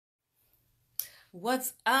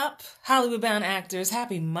What's up, Hollywood bound actors?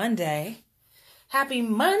 Happy Monday. Happy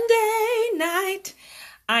Monday night.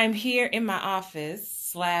 I'm here in my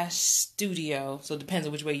office / studio. So it depends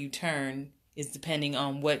on which way you turn, is depending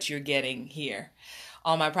on what you're getting here.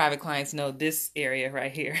 All my private clients know this area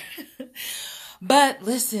right here. But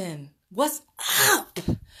listen, what's up?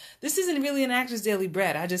 This isn't really an Actor's Daily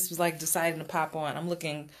Bread. I just was deciding to pop on. I'm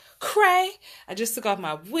looking cray. I just took off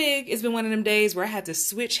my wig. It's been one of them days where I had to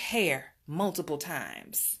switch hair multiple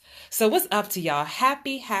times. So what's up to y'all?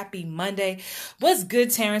 Happy Monday. What's good,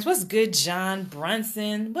 Terrence? What's good, John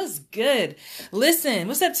Brunson? What's good? Listen,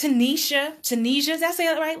 what's up, Tanisha? Did I say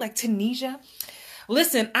that right? Like Tanisha?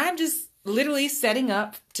 Listen, I'm just literally setting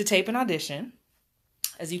up to tape an audition.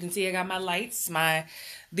 As you can see, I got my lights.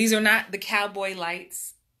 These are not the cowboy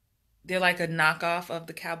lights. They're like a knockoff of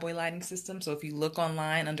the cowboy lighting system. So if you look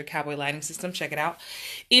online under cowboy lighting system, check it out.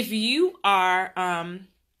 If you are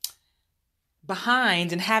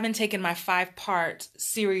behind and haven't taken my 5-part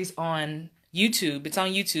series on YouTube, it's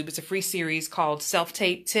on YouTube. It's a free series called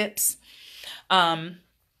Self-Tape Tips.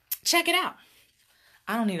 Check it out.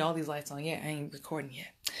 I don't need all these lights on yet. I ain't recording yet.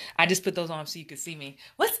 I just put those on so you can see me.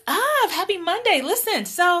 What's up? Happy Monday. Listen,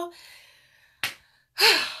 so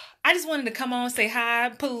I just wanted to come on, say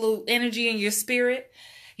hi, put a little energy in your spirit.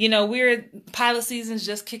 You know, pilot season's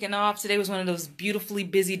just kicking off. Today was one of those beautifully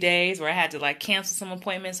busy days where I had to cancel some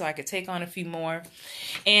appointments so I could take on a few more.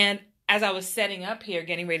 And as I was setting up here,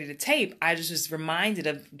 getting ready to tape, I just was reminded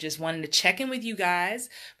of just wanting to check in with you guys.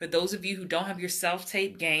 For those of you who don't have your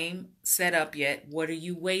self-tape game set up yet, what are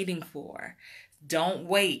you waiting for? Don't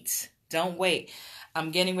wait. Don't wait. I'm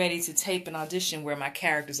getting ready to tape an audition where my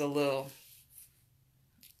character's a little,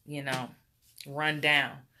 run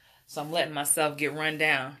down. So I'm letting myself get run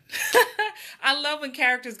down. I love when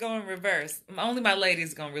characters go in reverse. Only my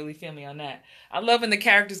ladies going to really feel me on that. I love when the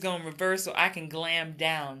characters go in reverse so I can glam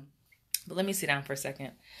down. But let me sit down for a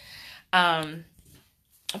second. But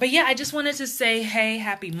yeah, I just wanted to say, hey,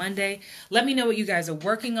 happy Monday. Let me know what you guys are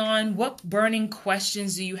working on. What burning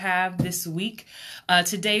questions do you have this week?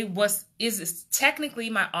 Today is technically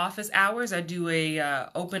my office hours. I do a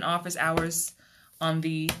open office hours on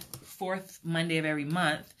the 4th Monday of every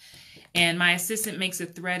month. And my assistant makes a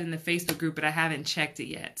thread in the Facebook group, but I haven't checked it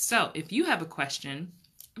yet. So if you have a question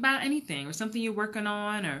about anything or something you're working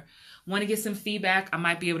on or want to get some feedback, I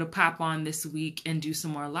might be able to pop on this week and do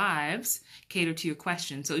some more lives, cater to your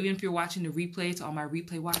questions. So even if you're watching the replay, to all my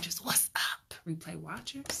replay watchers, what's up, replay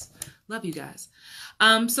watchers? Love you guys.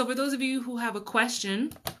 So for those of you who have a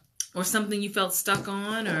question or something you felt stuck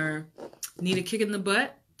on or need a kick in the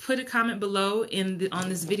butt, put a comment below on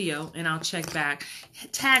this video and I'll check back.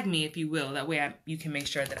 Tag me if you will. That way you can make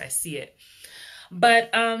sure that I see it. But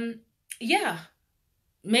yeah,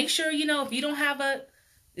 make sure, if you don't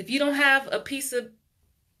have a piece of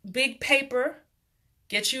big paper,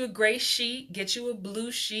 get you a gray sheet, get you a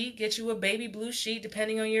blue sheet, get you a baby blue sheet,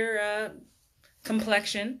 depending on your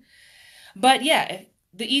complexion. But yeah,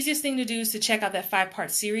 the easiest thing to do is to check out that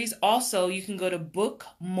 5-part series. Also, you can go to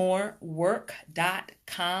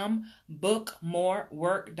bookmorework.com,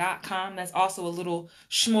 bookmorework.com. That's also a little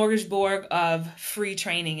smorgasbord of free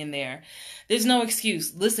training in there. There's no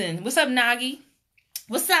excuse. Listen, what's up, Nagi?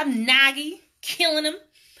 What's up, Nagi? Killing him.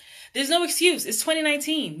 There's no excuse. It's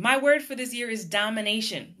 2019. My word for this year is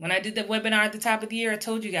domination. When I did the webinar at the top of the year, I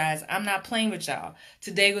told you guys, I'm not playing with y'all.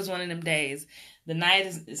 Today was one of them days. The night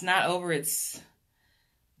is not over. It's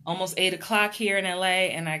almost 8 o'clock here in LA,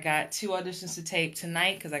 and I got 2 auditions to tape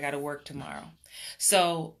tonight because I got to work tomorrow.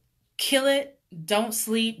 So kill it. Don't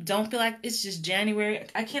sleep. Don't feel like it's just January.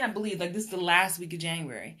 I cannot believe this is the last week of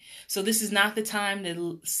January. So this is not the time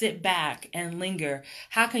to sit back and linger.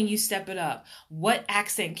 How can you step it up? What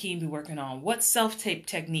accent can you be working on? What self-tape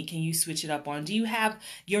technique can you switch it up on? Do you have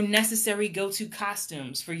your necessary go-to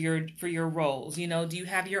costumes for your roles? Do you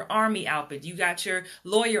have your army outfit? You got your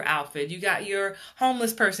lawyer outfit? You got your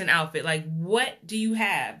homeless person outfit? What do you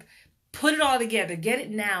have? Put it all together. Get it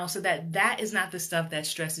now so that is not the stuff that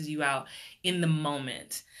stresses you out in the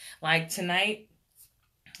moment. Tonight,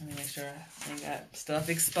 let me make sure I ain't got stuff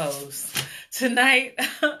exposed. Tonight,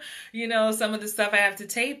 some of the stuff I have to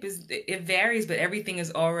tape it varies, but everything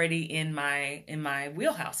is already in my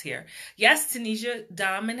wheelhouse here. Yes, Tanisha,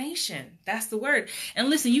 domination. That's the word. And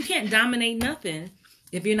listen, you can't dominate nothing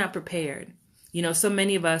if you're not prepared. So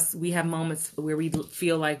many of us, we have moments where we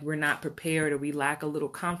feel like we're not prepared or we lack a little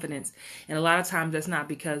confidence. And a lot of times that's not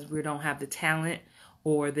because we don't have the talent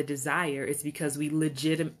or the desire. It's because we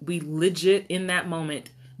legit in that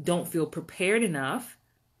moment don't feel prepared enough.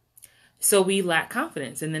 So we lack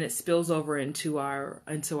confidence, and then it spills over into our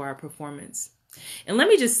performance. And let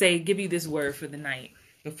me just say, give you this word for the night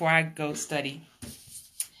before I go study.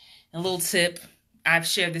 A little tip. I've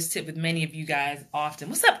shared this tip with many of you guys often.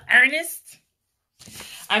 What's up, Ernest?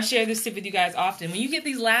 I've shared this tip with you guys often. When you get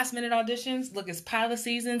these last minute auditions, look, it's pilot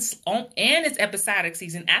season and it's episodic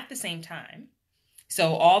season at the same time.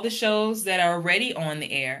 So all the shows that are already on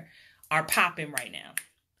the air are popping right now.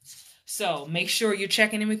 So make sure you're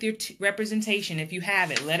checking in with your representation. If you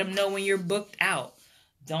have it, let them know when you're booked out.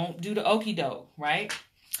 Don't do the okie doke, right?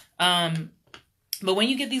 But when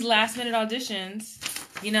you get these last minute auditions,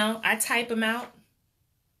 you know, I type them out.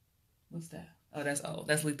 What's that? Oh,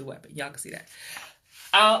 that's Lethal Weapon. Y'all can see that.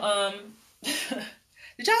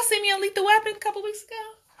 Did y'all see me on Lethal Weapon a couple weeks ago?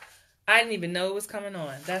 I didn't even know it was coming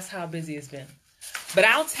on. That's how busy it's been. But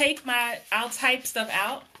I'll type stuff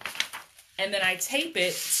out and then I tape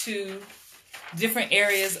it to different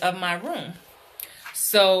areas of my room.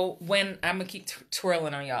 So when I'm gonna keep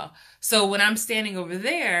twirling on y'all. So when I'm standing over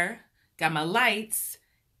there, got my lights,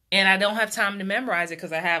 and I don't have time to memorize it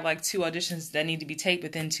because I have like 2 auditions that need to be taped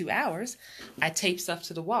within 2 hours, I tape stuff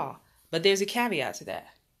to the wall. But there's a caveat to that.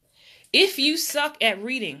 If you suck at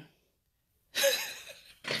reading,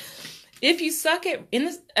 if you suck at,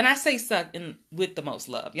 and I say suck with the most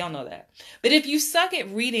love, y'all know that. But if you suck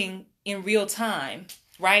at reading in real time,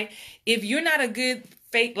 right? If you're not a good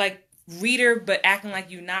fake like reader but acting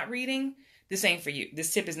like you're not reading, this ain't for you.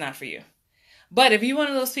 This tip is not for you. But if you're one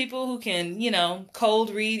of those people who can, you know, cold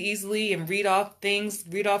read easily and read off things,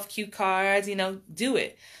 read off cue cards, you know, do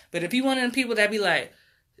it. But if you're one of them people that be like,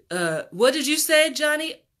 what did you say,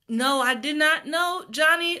 Johnny? No, I did not know,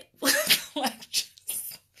 Johnny. Like,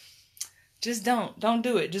 just don't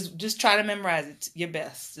do it. Just try to memorize it your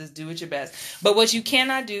best. Just do it your best. But what you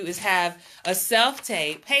cannot do is have a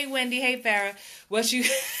self-tape. Hey, Wendy. Hey, Farrah.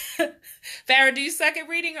 Farrah, do you suck at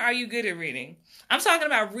reading or are you good at reading? I'm talking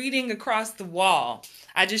about reading across the wall.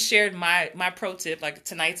 I just shared my pro tip, like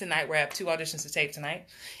tonight's a night where I have 2 auditions to tape tonight.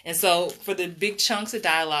 And so for the big chunks of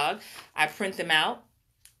dialogue, I print them out.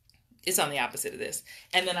 It's on the opposite of this.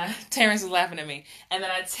 And then Terrence is laughing at me. And then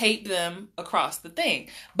I tape them across the thing.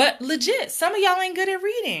 But legit, some of y'all ain't good at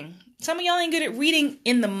reading. Some of y'all ain't good at reading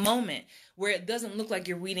in the moment where it doesn't look like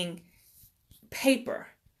you're reading paper.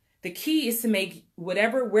 The key is to make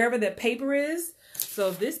wherever the paper is. So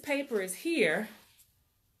if this paper is here,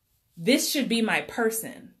 this should be my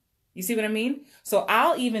person. You see what I mean? So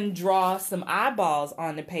I'll even draw some eyeballs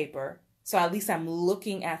on the paper. So at least I'm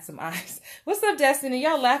looking at some eyes. What's up, Destiny?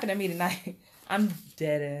 Y'all laughing at me tonight. I'm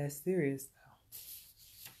dead ass serious.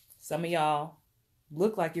 Some of y'all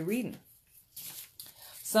look like you're reading.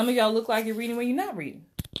 Some of y'all look like you're reading when you're not reading,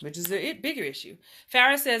 which is a bigger issue.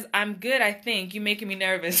 Farrah says, I'm good, I think. You're making me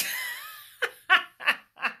nervous.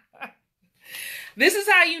 This is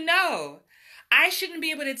how you know. I shouldn't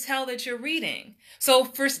be able to tell that you're reading. So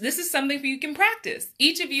first, this is something you can practice.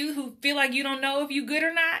 Each of you who feel like you don't know if you're good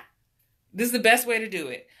or not, this is the best way to do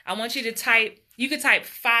it. I want you to type, you could type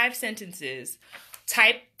 5 sentences,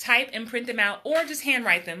 type and print them out, or just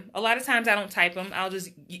handwrite them. A lot of times I don't type them. I'll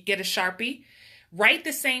just get a Sharpie. Write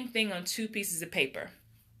the same thing on 2 pieces of paper.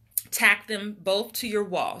 Tack them both to your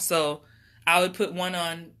wall. So I would put one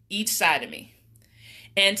on each side of me.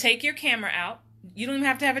 And take your camera out. You don't even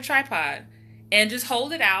have to have a tripod. And just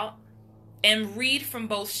hold it out and read from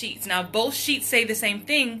both sheets. Now, if both sheets say the same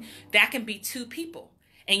thing, that can be 2 people.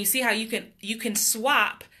 And you see how you can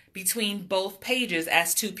swap between both pages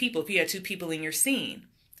as 2 people if you have 2 people in your scene,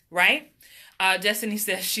 right? Destiny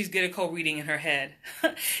says she's good at co-reading in her head.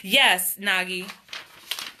 Yes, Nagi.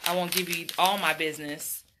 I won't give you all my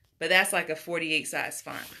business, but that's like a 48 size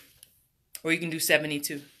font. Or you can do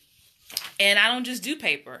 72. And I don't just do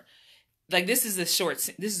paper. Like this is a short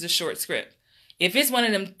script. If it's one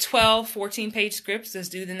of them 12, 14 page scripts that's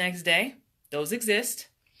due the next day, those exist.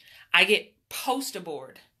 I get poster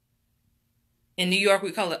board. In New York,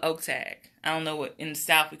 we call it oak tag. I don't know what, in the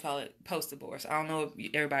South, we call it poster board. So I don't know what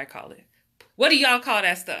everybody call it. What do y'all call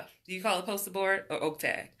that stuff? Do you call it poster board or oak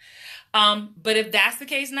tag? But if that's the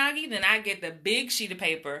case, Nagi, then I get the big sheet of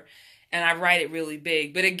paper and I write it really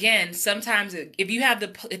big. But again, sometimes if you have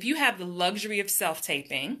the luxury of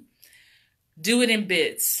self-taping, do it in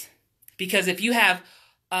bits. Because if you have,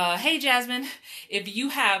 hey Jasmine, if you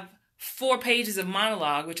have 4 pages of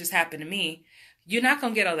monologue, which has happened to me, you're not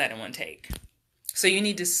going to get all that in one take. So you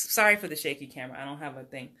need to, sorry for the shaky camera, I don't have a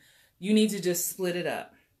thing. You need to just split it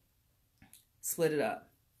up. Split it up.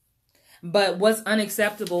 But what's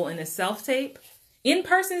unacceptable in a self-tape, in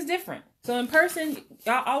person is different. So in person,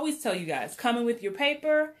 I always tell you guys, come in with your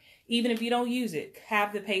paper, even if you don't use it,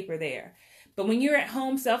 have the paper there. But when you're at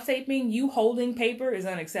home self-taping, you holding paper is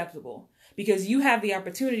unacceptable. because you have the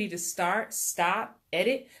opportunity to start, stop,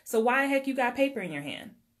 edit. So why the heck you got paper in your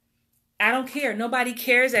hand? I don't care. Nobody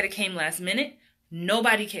cares that it came last minute.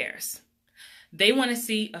 Nobody cares. They want to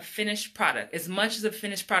see a finished product, as much as a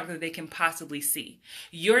finished product that they can possibly see.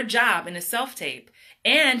 Your job in a self-tape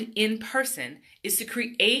and in person is to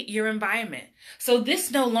create your environment. So this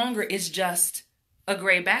no longer is just a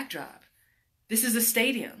gray backdrop. This is a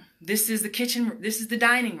stadium. This is the kitchen. This is the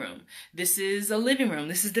dining room. This is a living room.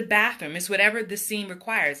 This is the bathroom. It's whatever the scene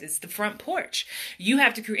requires. It's the front porch. You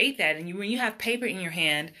have to create that. And when you have paper in your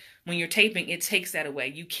hand, when you're taping, it takes that away.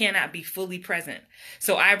 You cannot be fully present.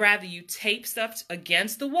 So I'd rather you tape stuff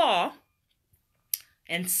against the wall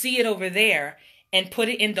and see it over there and put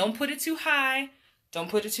it in. Don't put it too high. Don't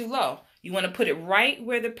put it too low. You want to put it right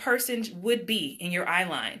where the person would be in your eye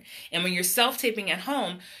line. And when you're self-taping at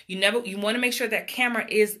home, you want to make sure that camera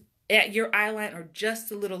is at your eye line or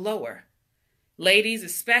just a little lower. Ladies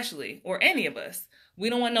especially, or any of us,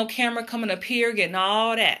 we don't want no camera coming up here getting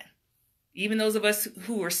all that. Even those of us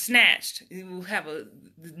who are snatched, who have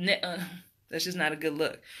that's just not a good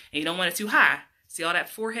look. And you don't want it too high. See all that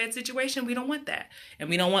forehead situation? We don't want that. And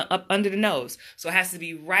we don't want up under the nose. So it has to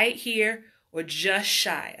be right here or just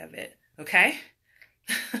shy of it. Okay?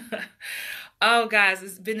 Oh, guys,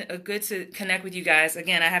 it's been good to connect with you guys.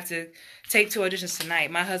 Again, I have to take 2 auditions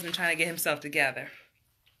tonight. My husband trying to get himself together.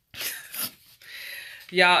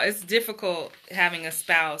 Y'all, it's difficult having a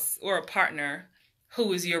spouse or a partner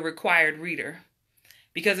who is your required reader,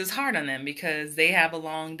 because it's hard on them, because they have a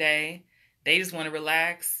long day. They just want to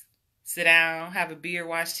relax, sit down, have a beer,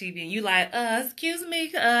 watch TV, and you like, excuse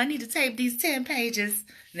me, I need to tape these 10 pages.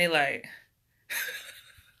 And they like,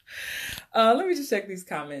 let me just check these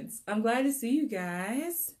comments. I'm glad to see you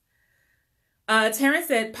guys. Terrence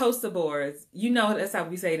said poster boards. You know that's how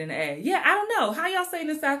we say it in the A. Yeah, I don't know. How y'all say it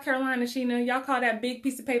in South Carolina, Sheena? Y'all call that big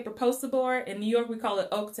piece of paper poster board? In New York, we call it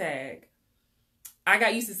oak tag. I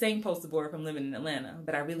got used to saying poster board from living in Atlanta,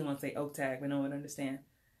 but I really want to say oak tag, but no one understand.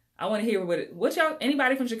 I want to hear what y'all,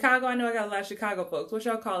 anybody from Chicago? I know I got a lot of Chicago folks. What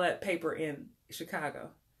y'all call that paper in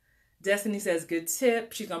Chicago? Destiny says, good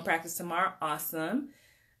tip. She's going to practice tomorrow. Awesome.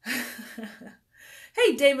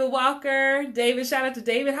 Hey, David Walker. David, shout out to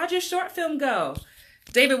David. How'd your short film go?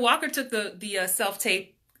 David Walker took the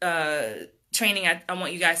self-tape training I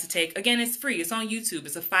want you guys to take. Again, it's free. It's on YouTube.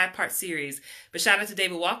 It's a 5-part series. But shout out to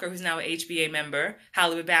David Walker, who's now an HBA member,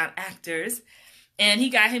 Hollywood Bound Actors. And he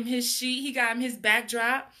got him his sheet. He got him his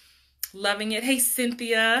backdrop. Loving it. Hey,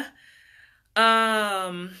 Cynthia.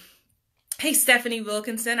 Hey, Stephanie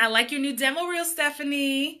Wilkinson. I like your new demo reel,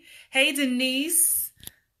 Stephanie. Hey, Denise.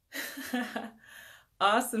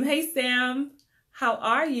 Awesome. Hey, Sam. How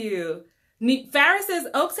are you? Farrah says,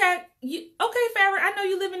 oak tag. Okay, Farrah, I know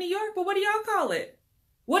you live in New York, but what do y'all call it?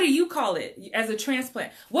 What do you call it as a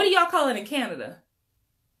transplant? What do y'all call it in Canada?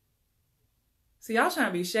 See, y'all trying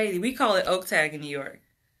to be shady. We call it oak tag in New York.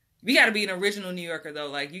 We got to be an original New Yorker, though.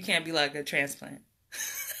 Like, you can't be like a transplant.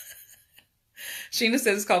 Sheena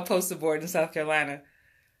says it's called poster board in South Carolina.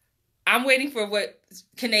 I'm waiting for what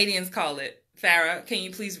Canadians call it. Farrah, can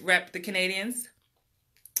you please rep the Canadians?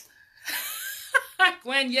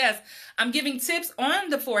 Gwen, yes. I'm giving tips on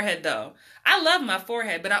the forehead, though. I love my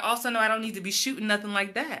forehead, but I also know I don't need to be shooting nothing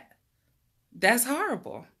like that. That's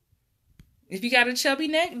horrible. If you got a chubby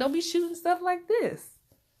neck, don't be shooting stuff like this.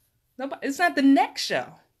 Nobody, it's not the neck show.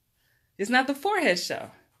 It's not the forehead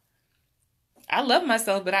show. I love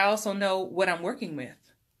myself, but I also know what I'm working with,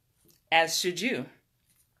 as should you.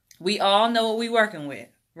 We all know what we're working with,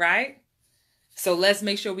 right? So let's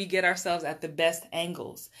make sure we get ourselves at the best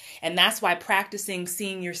angles. And that's why practicing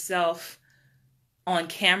seeing yourself on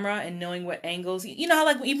camera and knowing what angles, you know how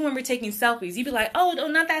like even when we're taking selfies, you'd be like, oh, no,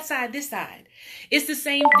 not that side, this side. It's the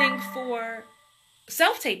same thing for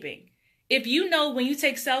self-taping. If you know when you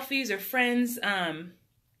take selfies or friends,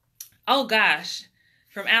 oh gosh,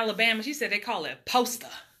 from Alabama, she said they call it poster.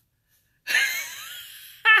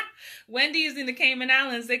 Wendy is in the Cayman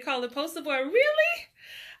Islands. They call it poster board. Really?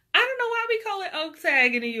 I don't know why we call it oak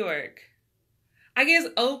tag in New York. I guess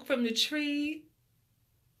oak from the tree.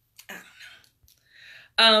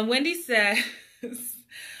 I don't know. Wendy says,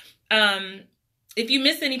 if you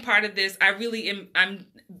miss any part of this, I'm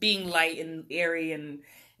being light and airy and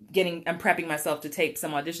I'm prepping myself to tape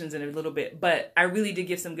some auditions in a little bit. But I really did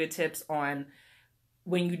give some good tips on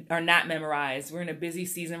when you are not memorized. We're in a busy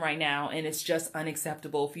season right now, and it's just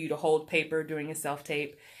unacceptable for you to hold paper during a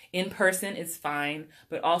self-tape. In person, it's fine.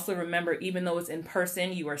 But also remember, even though it's in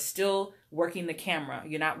person, you are still working the camera.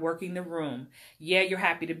 You're not working the room. Yeah, you're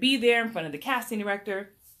happy to be there in front of the casting director.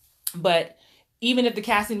 But even if the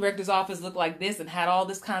casting director's office looked like this and had all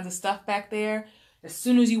this kinds of stuff back there, As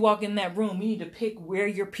soon as you walk in that room, you need to pick where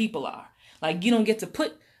your people are. Like, you don't get to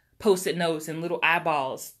put Post-it notes and little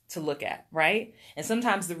eyeballs to look at, right? And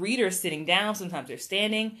sometimes the reader is sitting down, sometimes they're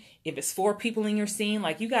standing. If it's 4 people in your scene,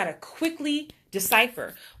 like, you got to quickly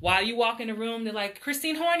decipher. While you walk in the room, they're like,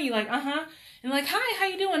 Christine Horny, like, and like, hi, how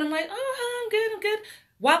you doing? I'm like, oh, I'm good.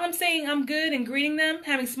 While I'm saying I'm good and greeting them,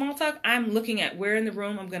 having small talk, I'm looking at where in the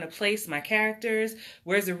room I'm going to place my characters.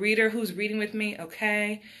 Where's the reader? Who's reading with me?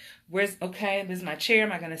 Okay. This is my chair.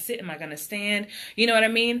 Am I going to sit? Am I going to stand? You know what I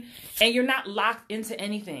mean? And you're not locked into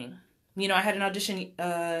anything. You know, I had an audition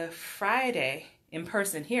Friday in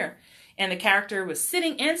person here, and the character was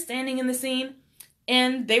sitting and standing in the scene,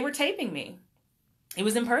 and they were taping me. It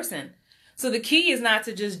was in person. So the key is not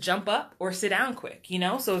to just jump up or sit down quick, you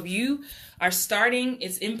know? So if you are starting,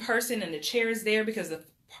 it's in person and the chair is there because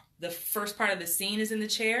the first part of the scene is in the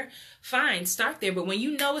chair, fine, start there. But when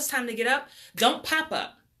you know it's time to get up, don't pop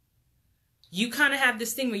up. You kind of have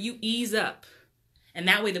this thing where you ease up. And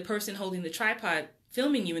that way the person holding the tripod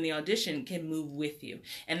filming you in the audition can move with you.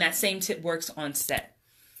 And that same tip works on set.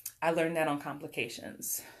 I learned that on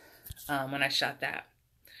Complications when I shot that.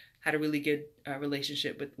 Had a really good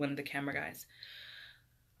relationship with one of the camera guys.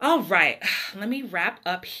 All right, let me wrap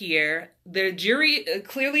up here. The jury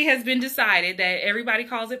clearly has been decided that everybody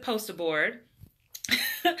calls it poster board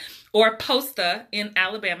or poster in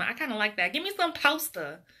Alabama. I kind of like that. Give me some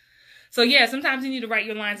poster. So yeah, sometimes you need to write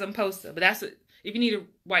your lines on poster, but that's what, if you need to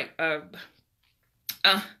write,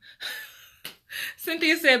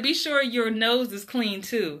 Cynthia said, be sure your nose is clean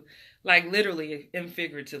too. Like literally and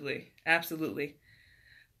figuratively. Absolutely.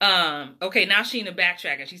 Okay, now Sheena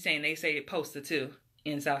backtracking. She's saying they say poster too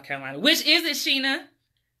in South Carolina. Which is it, Sheena?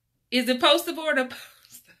 Is it poster board or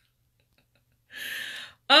poster?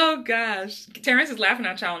 Oh gosh. Terrence is laughing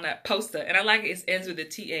at y'all on that poster. And I like it. It ends with a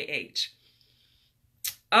T-A-H.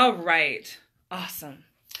 All right. Awesome.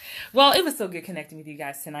 Well, it was so good connecting with you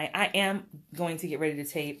guys tonight. I am going to get ready to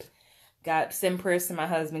tape. Got send prayers to my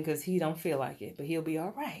husband because he don't feel like it, but he'll be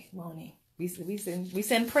all right, won't he? We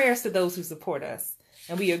send prayers to those who support us,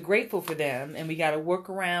 and we are grateful for them. And we got to work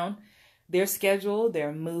around their schedule,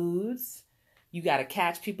 their moods. You got to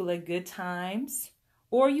catch people at good times,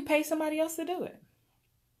 or you pay somebody else to do it.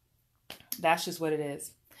 That's just what it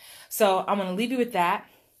is. So I'm going to leave you with that.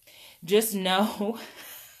 Just know,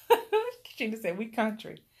 she just said, we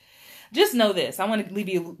country. Just know this. I want to leave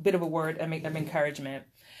you a bit of a word of encouragement.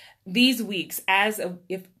 These weeks,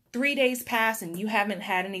 if 3 days pass and you haven't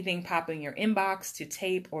had anything pop in your inbox to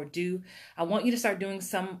tape or do, I want you to start doing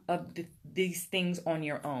some of these things on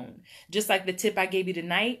your own. Just like the tip I gave you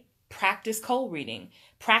tonight, practice cold reading.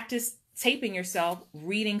 Practice taping yourself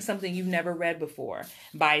reading something you've never read before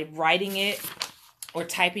by writing it or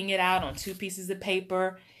typing it out on 2 pieces of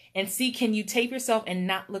paper. And see, can you tape yourself and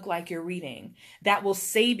not look like you're reading? That will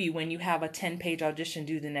save you when you have a 10-page audition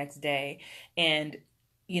due the next day. And,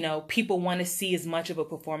 you know, people want to see as much of a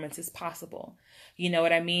performance as possible. You know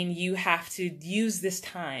what I mean? You have to use this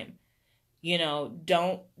time. You know,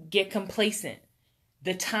 don't get complacent.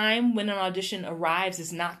 The time when an audition arrives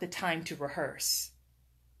is not the time to rehearse.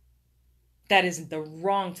 That is the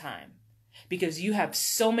wrong time because you have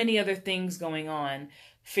so many other things going on.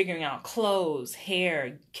 Figuring out clothes,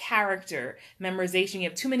 hair, character, memorization. You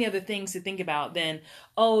have too many other things to think about than,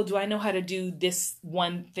 oh, do I know how to do this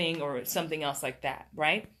one thing or something else like that,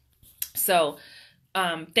 right? So,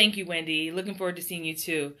 thank you, Wendy. Looking forward to seeing you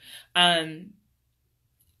too. But,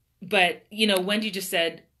 you know, Wendy just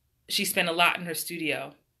said she spent a lot in her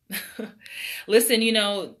studio. Listen, you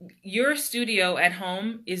know, your studio at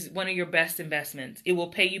home is one of your best investments. It will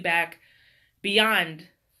pay you back beyond.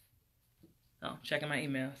 Oh, checking my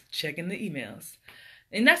emails. Checking the emails.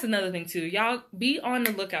 And that's another thing too. Y'all be on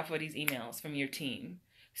the lookout for these emails from your team.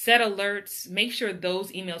 Set alerts. Make sure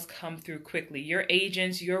those emails come through quickly. Your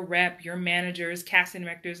agents, your rep, your managers, casting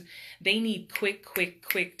directors, they need quick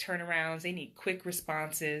turnarounds. They need quick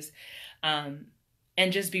responses. And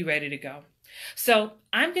just be ready to go. So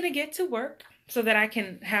I'm going to get to work so that I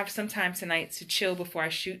can have some time tonight to chill before I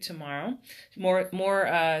shoot tomorrow. More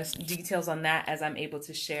details on that as I'm able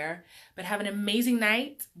to share. But have an amazing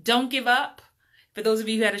night. Don't give up. For those of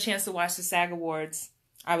you who had a chance to watch the SAG Awards,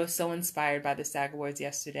 I was so inspired by the SAG Awards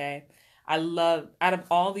yesterday. Out of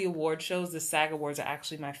all the award shows, the SAG Awards are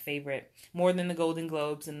actually my favorite. More than the Golden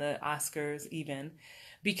Globes and the Oscars even.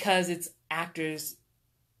 Because it's actors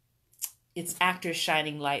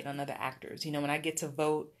shining light on other actors. You know, when I get to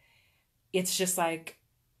vote, it's just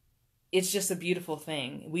a beautiful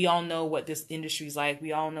thing. We all know what this industry's like.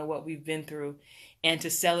 We all know what we've been through. And to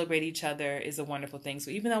celebrate each other is a wonderful thing. So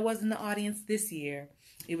even though I was in the audience this year,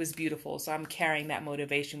 It was beautiful. So I'm carrying that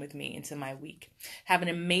motivation with me into my week. Have an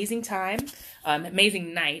amazing time,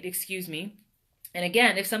 amazing night, excuse me. And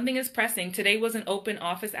again, if something is pressing, today wasn't open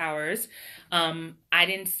office hours. I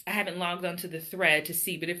haven't logged onto the thread to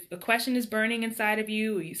see, but if a question is burning inside of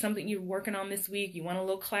you, or something you're working on this week, you want a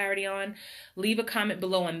little clarity on, leave a comment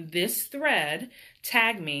below on this thread,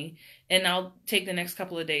 tag me, and I'll take the next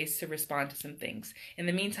couple of days to respond to some things. In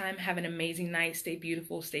the meantime, have an amazing night. Stay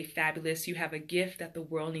beautiful, stay fabulous. You have a gift that the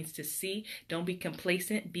world needs to see. Don't be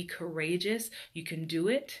complacent, be courageous. You can do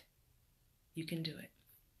it. You can do it.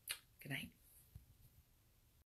 Good night.